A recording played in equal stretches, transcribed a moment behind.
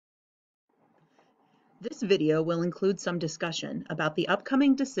This video will include some discussion about the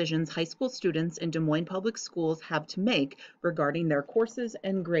upcoming decisions high school students in Des Moines Public Schools have to make regarding their courses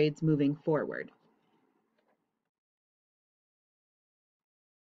and grades moving forward.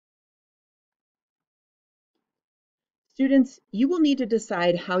 Students, you will need to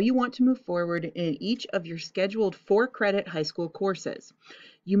decide how you want to move forward in each of your scheduled 4-credit high school courses.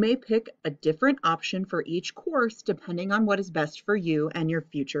 You may pick a different option for each course depending on what is best for you and your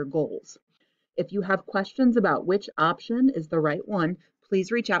future goals. If you have questions about which option is the right one,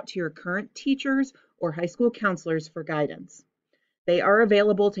 please reach out to your current teachers or high school counselors for guidance. They are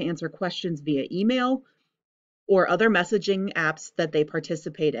available to answer questions via email or other messaging apps that they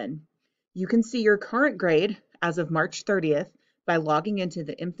participate in. You can see your current grade as of March 30th by logging into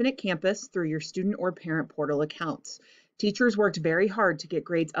the Infinite Campus through your student or parent portal accounts. Teachers worked very hard to get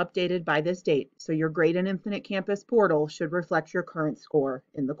grades updated by this date, so your grade in Infinite Campus portal should reflect your current score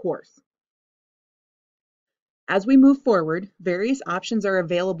in the course. As we move forward, various options are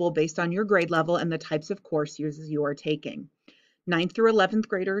available based on your grade level and the types of courses you are taking. 9th through 11th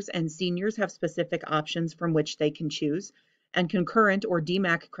graders and seniors have specific options from which they can choose, and concurrent or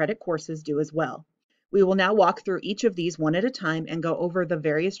DMAC credit courses do as well. We will now walk through each of these one at a time and go over the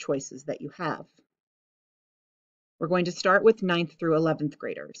various choices that you have. We're going to start with 9th through 11th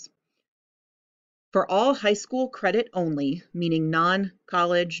graders. For all high school credit only, meaning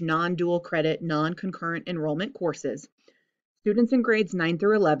non-college, non-dual credit, non-concurrent enrollment courses, students in grades 9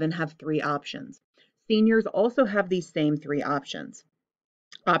 through 11 have 3 options. Seniors also have these same 3 options.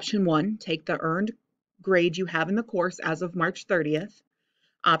 Option 1, take the earned grade you have in the course as of March 30th.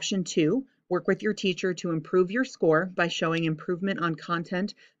 Option 2, work with your teacher to improve your score by showing improvement on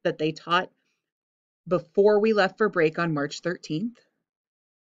content that they taught before we left for break on March 13th.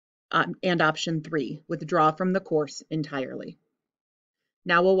 And option 3, withdraw from the course entirely.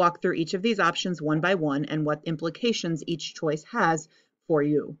 Now we'll walk through each of these options one by one and what implications each choice has for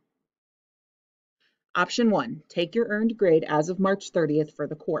you. Option 1, take your earned grade as of March 30th for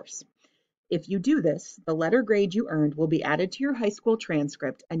the course. If you do this, the letter grade you earned will be added to your high school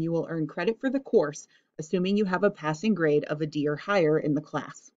transcript and you will earn credit for the course, assuming you have a passing grade of a D or higher in the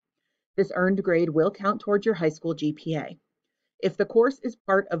class. This earned grade will count towards your high school GPA. If the course is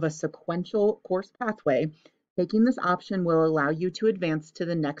part of a sequential course pathway, taking this option will allow you to advance to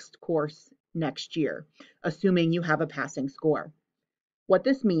the next course next year, assuming you have a passing score. What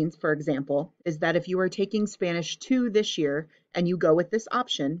this means, for example, is that if you are taking Spanish 2 this year and you go with this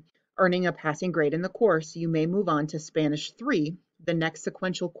option, earning a passing grade in the course, you may move on to Spanish 3, the next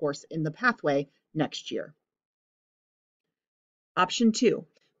sequential course in the pathway, next year. Option 2.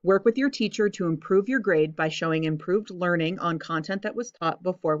 Work with your teacher to improve your grade by showing improved learning on content that was taught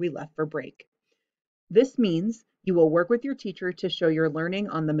before we left for break. This means you will work with your teacher to show your learning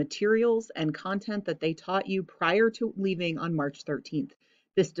on the materials and content that they taught you prior to leaving on March 13th.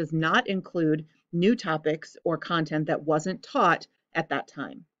 This does not include new topics or content that wasn't taught at that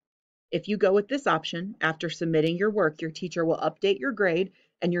time. If you go with this option, after submitting your work, your teacher will update your grade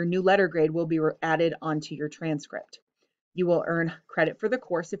and your new letter grade will be added onto your transcript. You will earn credit for the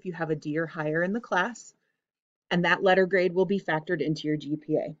course if you have a D or higher in the class, and that letter grade will be factored into your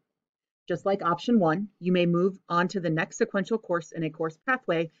GPA. Just like option 1, you may move on to the next sequential course in a course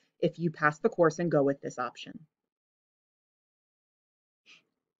pathway if you pass the course and go with this option.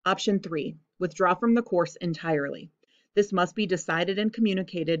 Option 3, withdraw from the course entirely. This must be decided and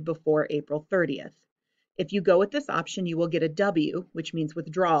communicated before April 30th. If you go with this option, you will get a W, which means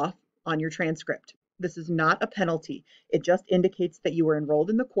withdraw, on your transcript. This is not a penalty. It just indicates that you were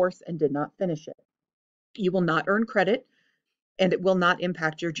enrolled in the course and did not finish it. You will not earn credit, and it will not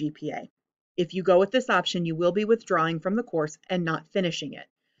impact your GPA. If you go with this option, you will be withdrawing from the course and not finishing it.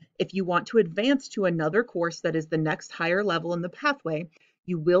 If you want to advance to another course that is the next higher level in the pathway,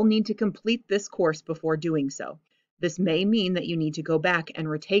 you will need to complete this course before doing so. This may mean that you need to go back and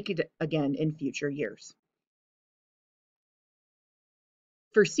retake it again in future years.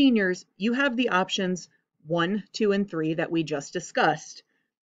 For seniors, you have the options 1, 2, and 3 that we just discussed.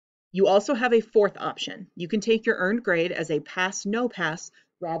 You also have a 4th option. You can take your earned grade as a pass, no pass,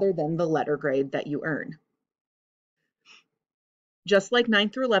 rather than the letter grade that you earn. Just like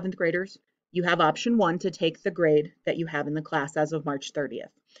 9th through 11th graders, you have option 1 to take the grade that you have in the class as of March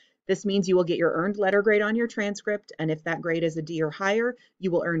 30th. This means you will get your earned letter grade on your transcript, and if that grade is a D or higher, you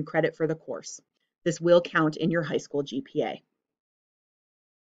will earn credit for the course. This will count in your high school GPA.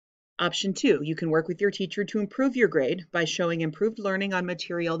 Option 2, you can work with your teacher to improve your grade by showing improved learning on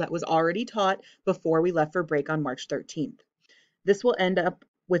material that was already taught before we left for break on March 13th. This will end up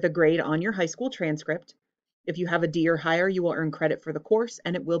with a grade on your high school transcript. If you have a D or higher, you will earn credit for the course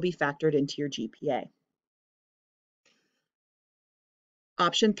and it will be factored into your GPA.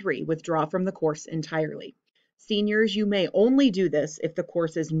 Option 3, withdraw from the course entirely. Seniors, you may only do this if the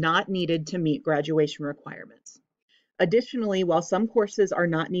course is not needed to meet graduation requirements. Additionally, while some courses are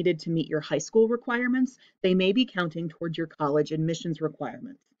not needed to meet your high school requirements, they may be counting towards your college admissions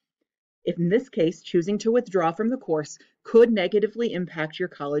requirements. In this case, choosing to withdraw from the course could negatively impact your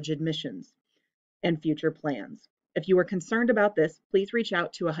college admissions and future plans. If you are concerned about this, please reach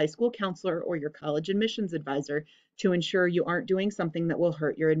out to a high school counselor or your college admissions advisor to ensure you aren't doing something that will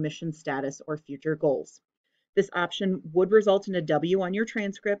hurt your admission status or future goals. This option would result in a W on your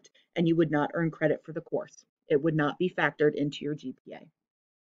transcript, and you would not earn credit for the course. It would not be factored into your GPA.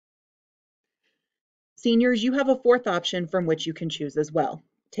 Seniors, you have a fourth option from which you can choose as well.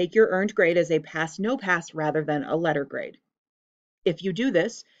 Take your earned grade as a pass/no pass rather than a letter grade. If you do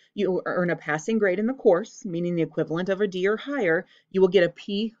this, you earn a passing grade in the course, meaning the equivalent of a D or higher. You will get a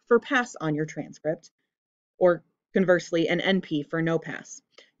P for pass on your transcript, or conversely, an NP for no pass.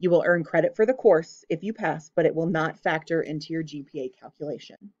 You will earn credit for the course if you pass, but it will not factor into your GPA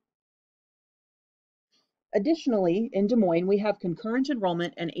calculation. Additionally, in Des Moines, we have concurrent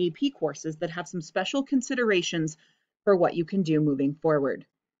enrollment and AP courses that have some special considerations for what you can do moving forward.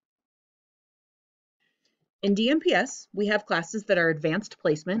 In DMPS, we have classes that are advanced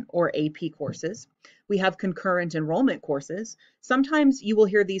placement or AP courses. We have concurrent enrollment courses. Sometimes you will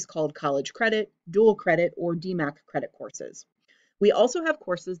hear these called college credit, dual credit, or DMAC credit courses. We also have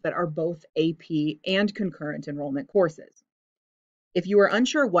courses that are both AP and concurrent enrollment courses. If you are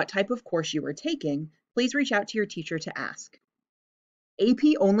unsure what type of course you are taking, please reach out to your teacher to ask.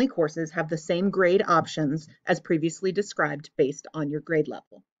 AP-only courses have the same grade options as previously described based on your grade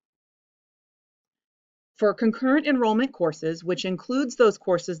level. For concurrent enrollment courses, which includes those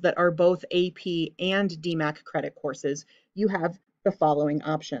courses that are both AP and DMAC credit courses, you have the following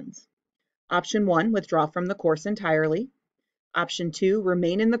options. Option 1, withdraw from the course entirely. Option 2,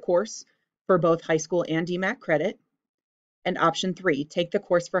 remain in the course for both high school and DMAC credit. And option 3, take the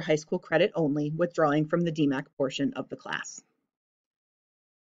course for high school credit only, withdrawing from the DMAC portion of the class.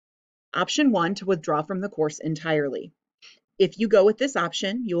 Option 1, to withdraw from the course entirely. If you go with this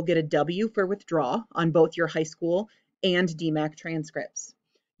option, you will get a W for withdraw on both your high school and DMAC transcripts.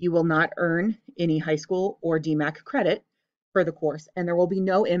 You will not earn any high school or DMAC credit for the course, and there will be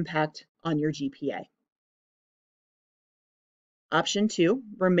no impact on your GPA. Option 2,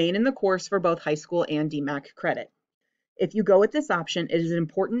 remain in the course for both high school and DMAC credit. If you go with this option, it is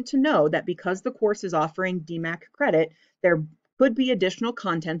important to know that because the course is offering DMAC credit, there could be additional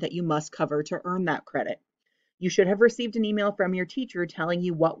content that you must cover to earn that credit. You should have received an email from your teacher telling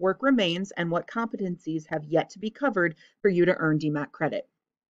you what work remains and what competencies have yet to be covered for you to earn DMAC credit.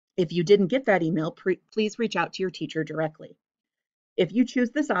 If you didn't get that email, please reach out to your teacher directly. If you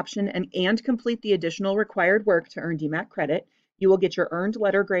choose this option and complete the additional required work to earn DMAC credit, you will get your earned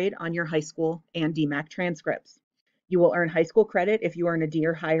letter grade on your high school and DMAC transcripts. You will earn high school credit if you earn a D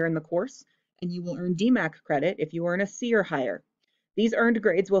or higher in the course, and you will earn DMAC credit if you earn a C or higher. These earned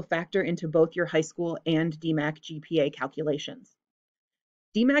grades will factor into both your high school and DMAC GPA calculations.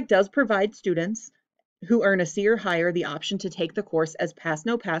 DMAC does provide students who earn a C or higher the option to take the course as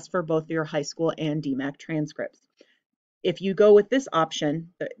pass/no pass for both your high school and DMAC transcripts. If you go with this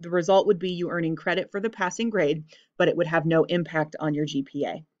option, the result would be you earning credit for the passing grade, but it would have no impact on your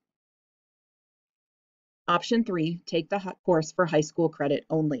GPA. Option 3, take the course for high school credit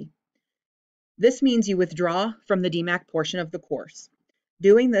only. This means you withdraw from the DMAC portion of the course.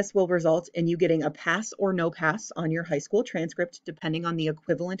 Doing this will result in you getting a pass or no pass on your high school transcript depending on the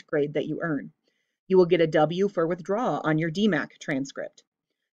equivalent grade that you earn. You will get a W for withdraw on your DMAC transcript.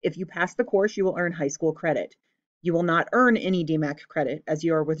 If you pass the course, you will earn high school credit. You will not earn any DMAC credit as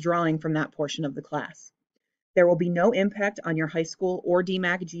you are withdrawing from that portion of the class. There will be no impact on your high school or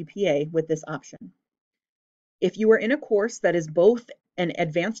DMAC GPA with this option. If you are in a course that is both an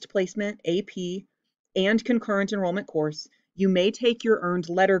advanced placement, AP, and concurrent enrollment course, you may take your earned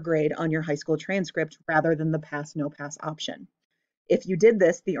letter grade on your high school transcript rather than the pass/no pass option. If you did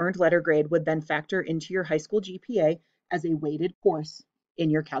this, the earned letter grade would then factor into your high school GPA as a weighted course in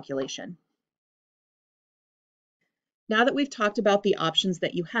your calculation. Now that we've talked about the options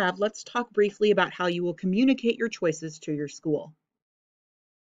that you have, let's talk briefly about how you will communicate your choices to your school.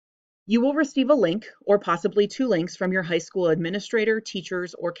 You will receive a link or possibly 2 links from your high school administrator,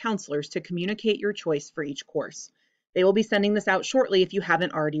 teachers, or counselors to communicate your choice for each course. They will be sending this out shortly if you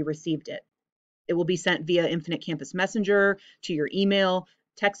haven't already received it. It will be sent via Infinite Campus Messenger, to your email,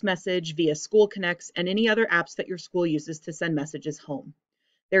 text message, via School Connects, and any other apps that your school uses to send messages home.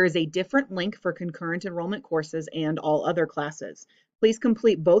 There is a different link for concurrent enrollment courses and all other classes. Please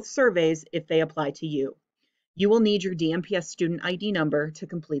complete both surveys if they apply to you. You will need your DMPS student ID number to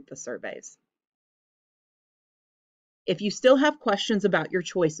complete the surveys. If you still have questions about your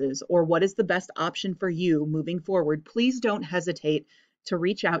choices or what is the best option for you moving forward, please don't hesitate to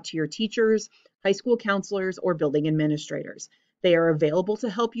reach out to your teachers, high school counselors, or building administrators. They are available to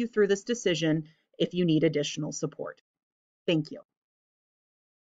help you through this decision if you need additional support. Thank you.